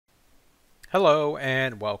Hello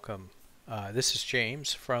and welcome. This is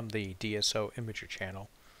James from the DSO Imager channel,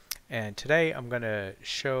 and today I'm going to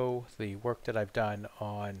show the work that I've done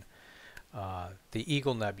on the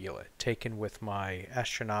Eagle Nebula taken with my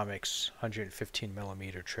Astronomics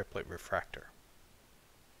 115mm triplet refractor.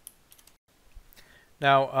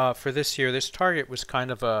 Now for this year, this target was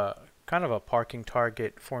kind of a parking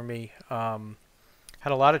target for me.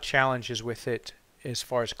 Had a lot of challenges with it as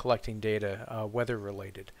far as collecting data, weather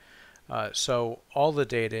related. So all the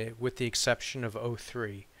data, with the exception of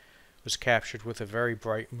Oiii, was captured with a very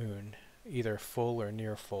bright moon, either full or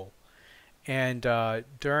near full. And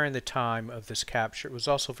during the time of this capture, it was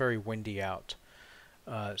also very windy out.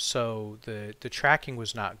 So the tracking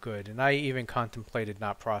was not good, and I even contemplated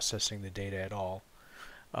not processing the data at all.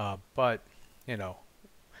 But you know,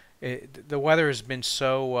 the weather has been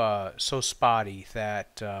so spotty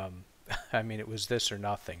that I mean, it was this or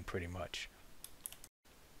nothing pretty much.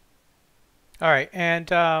 Alright, and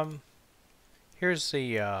here's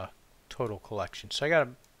the total collection. So I got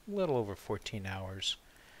a little over 14 hours,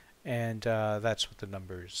 and that's what the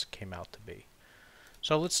numbers came out to be.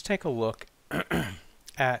 So let's take a look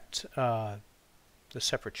at the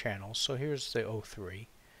separate channels. So here's the Oiii,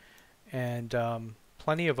 and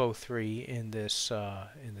plenty of Oiii in this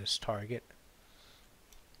target.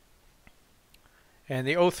 And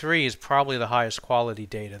the Oiii is probably the highest quality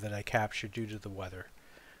data that I captured due to the weather.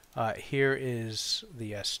 Here is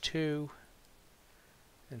the S2,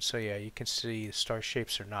 and so yeah, you can see the star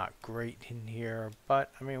shapes are not great in here,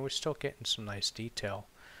 but I mean, we're still getting some nice detail.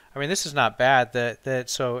 I mean, this is not bad.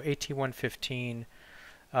 So AT115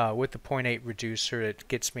 with the 0.8 reducer, it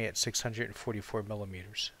gets me at 644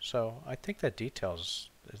 millimeters. So I think that detail is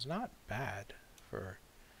not bad for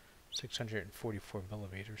 644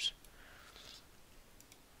 millimeters.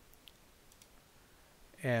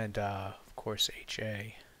 And of course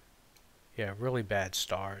HA. Yeah, really bad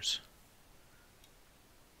stars.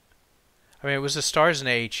 I mean, it was the stars in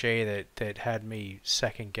AHA that had me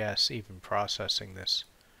second guess even processing this.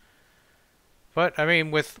 But I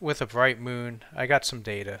mean, with a bright moon, I got some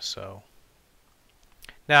data. So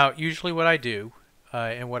now, usually what I do,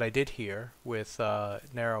 and what I did here with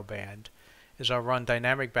narrowband, is I'll run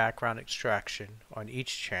dynamic background extraction on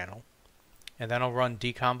each channel, and then I'll run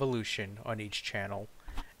deconvolution on each channel,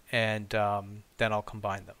 and then I'll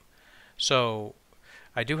combine them. So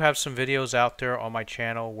I do have some videos out there on my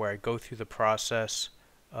channel where I go through the process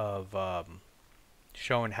of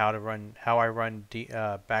showing how I run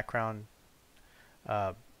background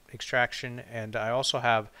extraction, and I also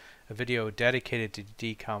have a video dedicated to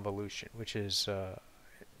deconvolution, which is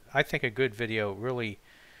I think a good video. Really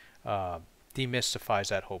demystifies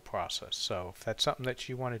that whole process. So if that's something that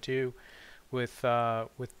you want to do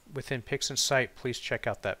within PixInsight, please check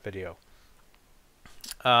out that video.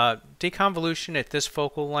 Deconvolution at this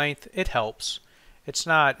focal length, it helps. It's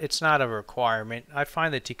not a requirement. I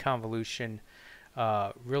find that deconvolution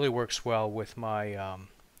really works well with my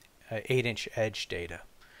 8-inch edge data,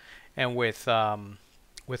 and with my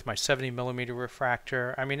 70mm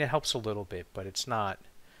refractor, I mean, it helps a little bit, but it's not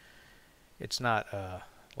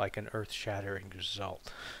like an earth-shattering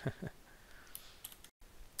result.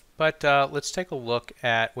 But let's take a look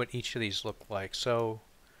at what each of these look like. So,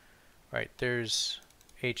 right, there's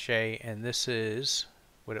HA, and this is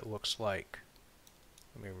what it looks like.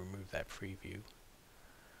 Let me remove that preview.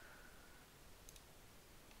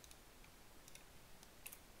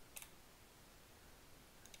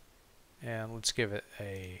 And let's give it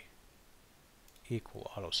a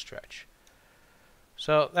equal auto stretch.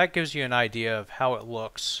 So that gives you an idea of how it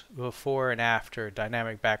looks before and after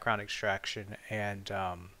dynamic background extraction and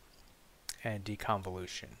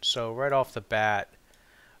deconvolution. So right off the bat,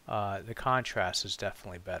 the contrast is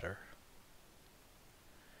definitely better.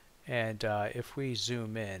 And if we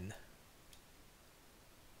zoom in,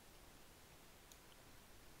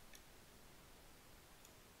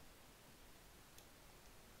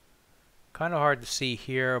 kind of hard to see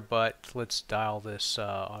here, but let's dial this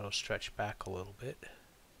auto stretch back a little bit.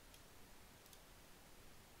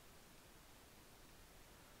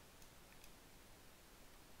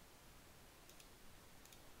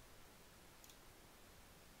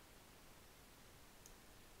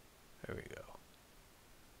 There we go.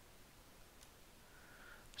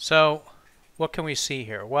 So what can we see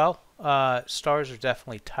here? Well, stars are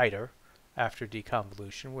definitely tighter after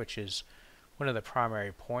deconvolution, which is one of the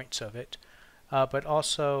primary points of it. But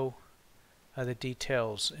also the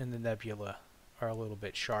details in the nebula are a little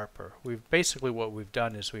bit sharper. Basically what we've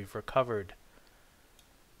done is we've recovered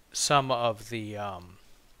some of the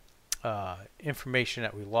information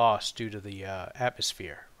that we lost due to the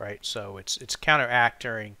atmosphere, right? So it's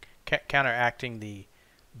counteracting counteracting the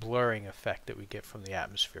blurring effect that we get from the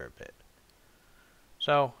atmosphere a bit.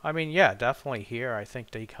 So, I mean, yeah, definitely here I think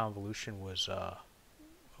deconvolution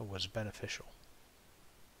was beneficial.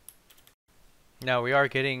 Now we are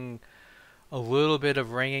getting a little bit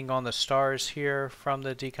of ringing on the stars here from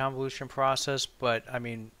the deconvolution process, but I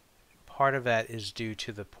mean, part of that is due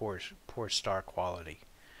to the poor star quality,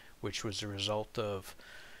 which was a result of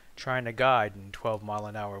trying to guide in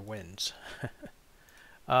 12-mile-an-hour winds.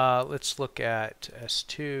 Let's look at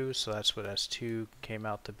S2. So that's what S2 came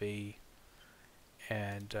out to be.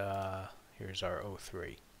 And here's our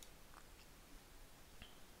O3.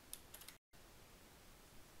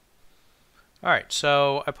 Alright,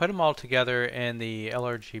 so I put them all together in the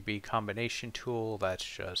LRGB combination tool. That's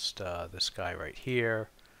just this guy right here.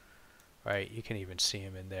 Right, you can even see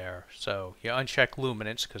him in there. So you uncheck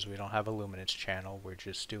luminance because we don't have a luminance channel. We're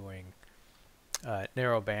just doing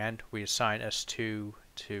narrowband. We assign S2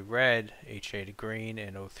 to red, HA to green,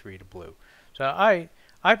 and O3 to blue. So I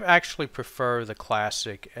actually prefer the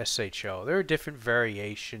classic SHO. There are different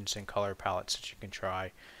variations in color palettes that you can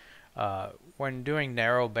try. When doing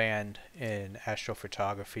narrowband in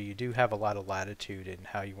astrophotography, you do have a lot of latitude in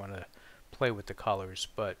how you want to play with the colors,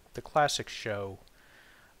 but the classic show,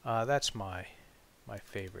 that's my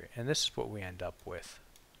favorite, and this is what we end up with.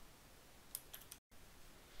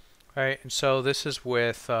 Alright, and so this is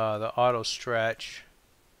with the auto stretch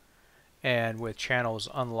and with channels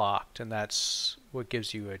unlocked, and that's what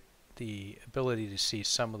gives you the ability to see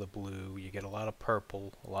some of the blue. You get a lot of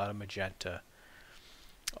purple, a lot of magenta.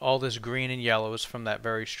 All this green and yellow is from that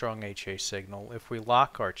very strong HA signal. If we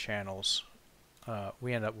lock our channels,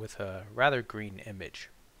 we end up with a rather green image.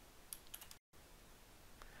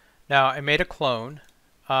 Now I made a clone,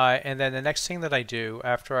 and then the next thing that I do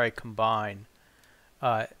after I combine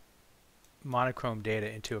monochrome data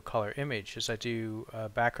into a color image is I do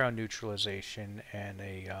background neutralization and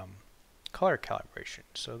a color calibration.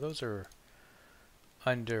 So those are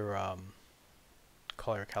under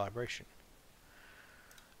color calibration.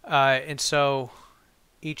 And so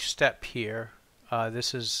each step here,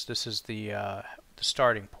 this is the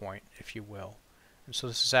starting point, if you will. And so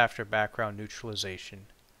this is after background neutralization,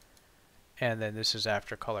 and then this is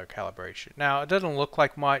after color calibration. Now it doesn't look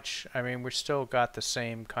like much. I mean, we're still got the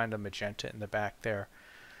same kind of magenta in the back there,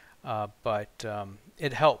 but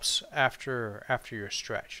it helps after your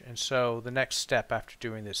stretch. And so the next step after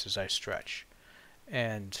doing this is I stretch,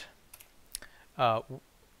 and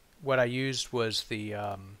what I used was the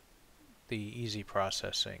easy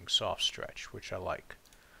processing soft stretch, which I like.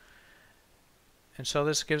 And so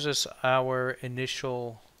this gives us our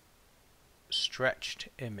initial stretched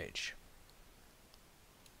image.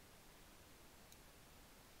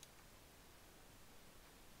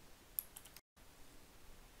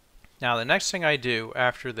 Now the next thing I do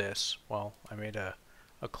after this, well, I made a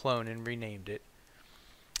clone and renamed it,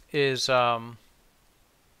 is I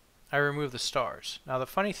remove the stars. Now the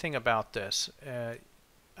funny thing about this,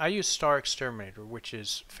 I use Star Exterminator, which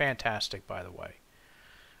is fantastic, by the way.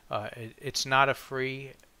 It's not a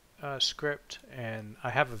free script, and I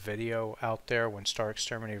have a video out there when Star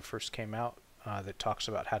Exterminator first came out that talks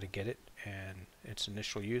about how to get it and its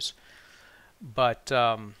initial use. But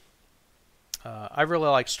I really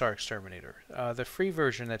like Star Exterminator. The free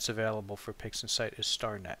version that's available for PixInsight is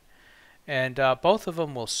StarNet. And both of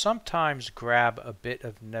them will sometimes grab a bit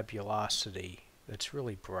of nebulosity that's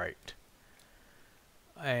really bright.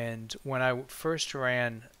 And when I first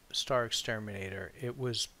ran Star Exterminator, it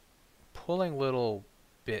was pulling little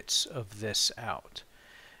bits of this out.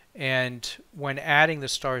 And when adding the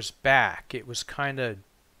stars back, it was kind of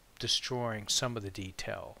destroying some of the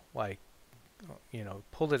detail. Like, you know,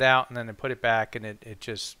 pulled it out and then I put it back, and it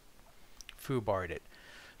just foobarred it.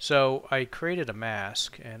 So I created a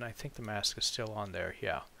mask, and I think the mask is still on there,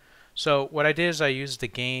 yeah. So what I did is I used the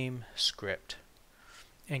game script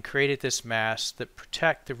and created this mask that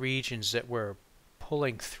protect the regions that were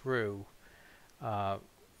pulling through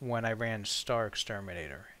when I ran Star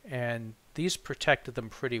Exterminator. And these protected them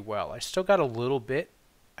pretty well. I still got a little bit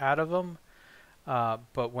out of them,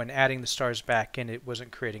 but when adding the stars back in, it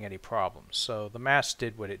wasn't creating any problems. So the mask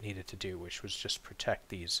did what it needed to do, which was just protect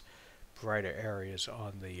these brighter areas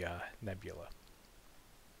on the nebula.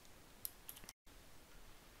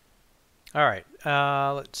 Alright,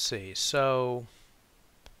 let's see. So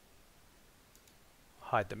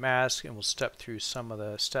hide the mask, and we'll step through some of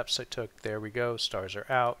the steps I took. There we go. Stars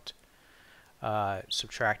are out.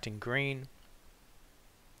 Subtracting green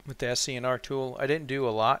with the SCNR tool. I didn't do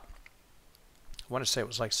a lot. I want to say it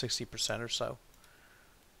was like 60% or so.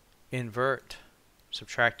 Invert.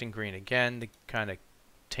 Subtracting green again to kind of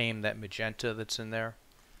tame that magenta that's in there.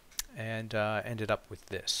 and ended up with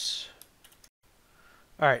this.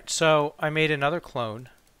 Alright, so I made another clone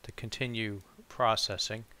to continue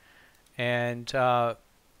processing, and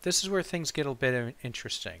this is where things get a bit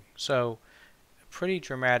interesting. So a pretty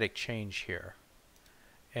dramatic change here.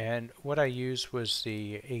 And what I used was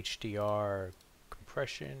the Hdr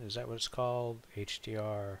compression, is that what it's called?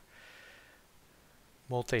 Hdr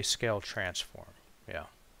Multi-Scale Transform, yeah.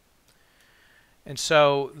 And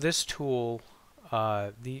so this tool,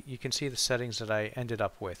 you can see the settings that I ended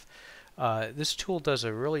up with. This tool does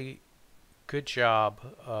a really good job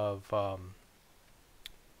of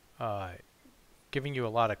giving you a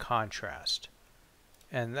lot of contrast.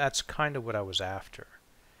 And that's kind of what I was after.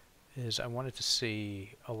 Is I wanted to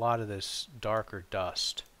see a lot of this darker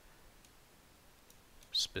dust,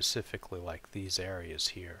 specifically like these areas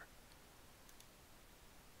here.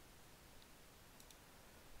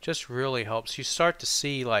 Just really helps. You start to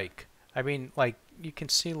see like you can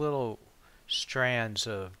see little strands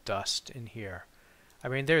of dust in here. I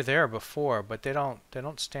mean, they're there before, but they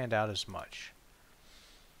don't stand out as much.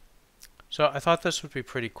 So I thought this would be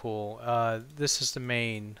pretty cool. This is the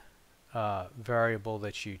main variable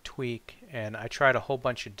that you tweak, and I tried a whole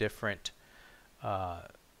bunch of different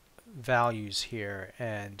values here,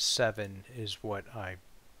 and 7 is what I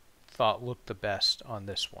thought looked the best on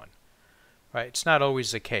this one. Right? It's not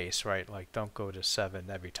always the case, right? Like, don't go to 7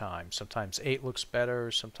 every time. Sometimes 8 looks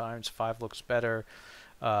better, sometimes 5 looks better.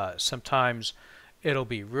 Sometimes it'll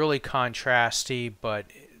be really contrasty, but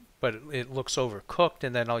it looks overcooked,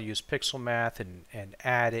 and then I'll use pixel math and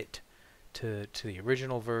add it to the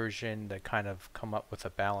original version to kind of come up with a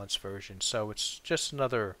balanced version. So it's just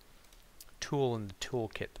another tool in the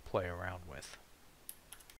toolkit to play around with.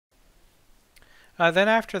 Then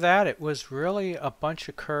after that, it was really a bunch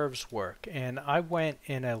of curves work, and I went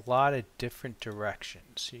in a lot of different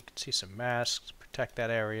directions. You can see some masks, protect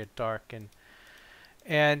that area, darken,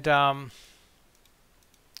 and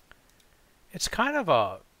it's kind of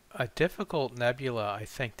a difficult nebula, I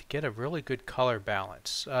think, to get a really good color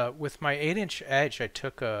balance. With my 8-inch edge, I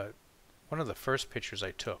took one of the first pictures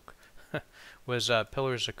I took was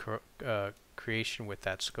Pillars of Creation with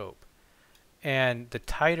that scope. And the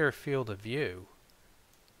tighter field of view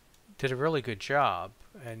did a really good job,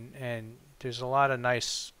 and there's a lot of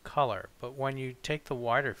nice color. But when you take the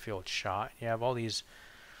wider field shot, you have all these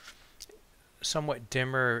somewhat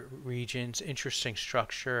dimmer regions, interesting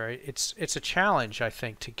structure. It's a challenge, I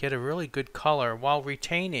think, to get a really good color while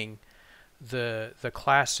retaining the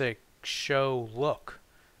classic show look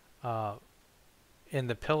in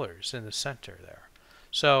the pillars in the center there.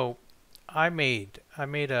 So I made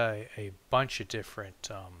a bunch of different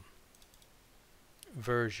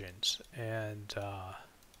versions, and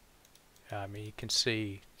I mean, you can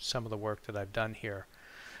see some of the work that I've done here.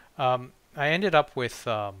 I ended up with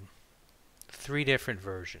 3 different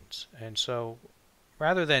versions, and so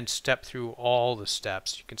rather than step through all the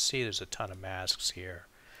steps, you can see there's a ton of masks here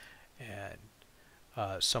and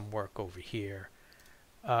some work over here.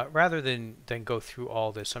 Rather than go through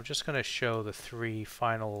all this, I'm just going to show the 3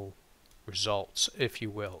 final results, if you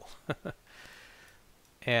will,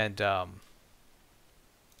 and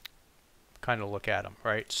kind of look at them,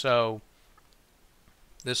 right? So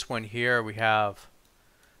this one here, we have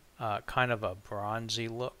kind of a bronzy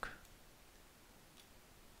look.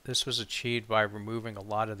 This was achieved by removing a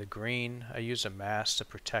lot of the green. I use a mask to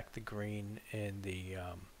protect the green in the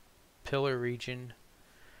pillar region,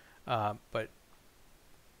 but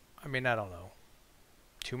I mean, I don't know.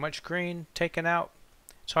 Too much green taken out?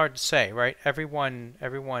 It's hard to say, right?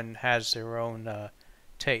 Everyone has their own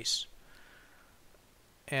taste.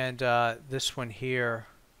 And this one here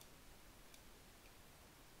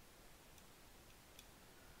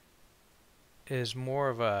is more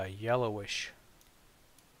of a yellowish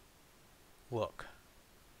look.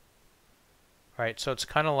 Right, so it's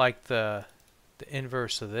kind of like the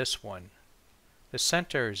inverse of this one. The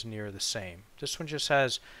center is near the same. This one just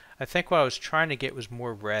has, I think what I was trying to get was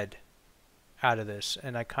more red out of this,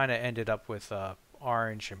 and I kind of ended up with a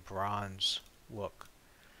orange and bronze look.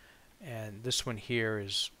 And this one here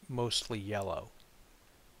is mostly yellow.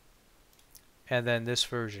 And then this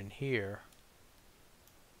version here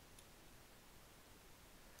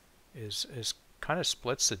is kind of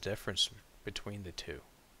splits the difference between the two.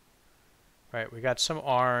 Right, we got some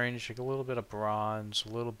orange, a little bit of bronze,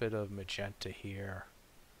 a little bit of magenta here.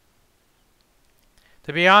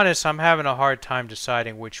 To be honest, I'm having a hard time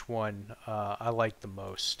deciding which one I like the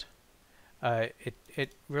most.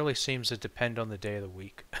 It really seems to depend on the day of the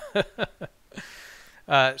week.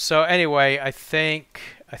 So anyway, I think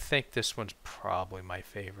this one's probably my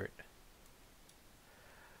favorite.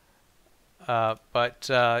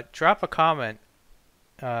 But drop a comment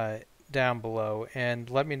down below and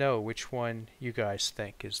let me know which one you guys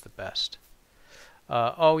think is the best.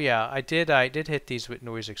 Oh yeah, I did hit these with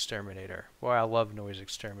Noise Exterminator. Boy, I love Noise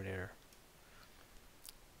Exterminator.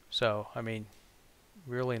 So, I mean,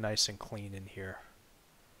 really nice and clean in here.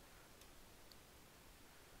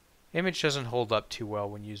 Image doesn't hold up too well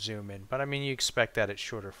when you zoom in, but I mean, you expect that at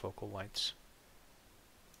shorter focal lengths.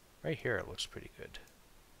 Right here it looks pretty good.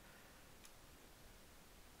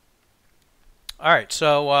 Alright,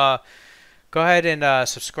 so go ahead and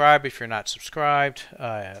subscribe if you're not subscribed.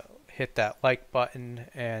 Hit that like button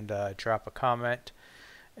and drop a comment.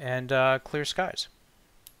 And clear skies.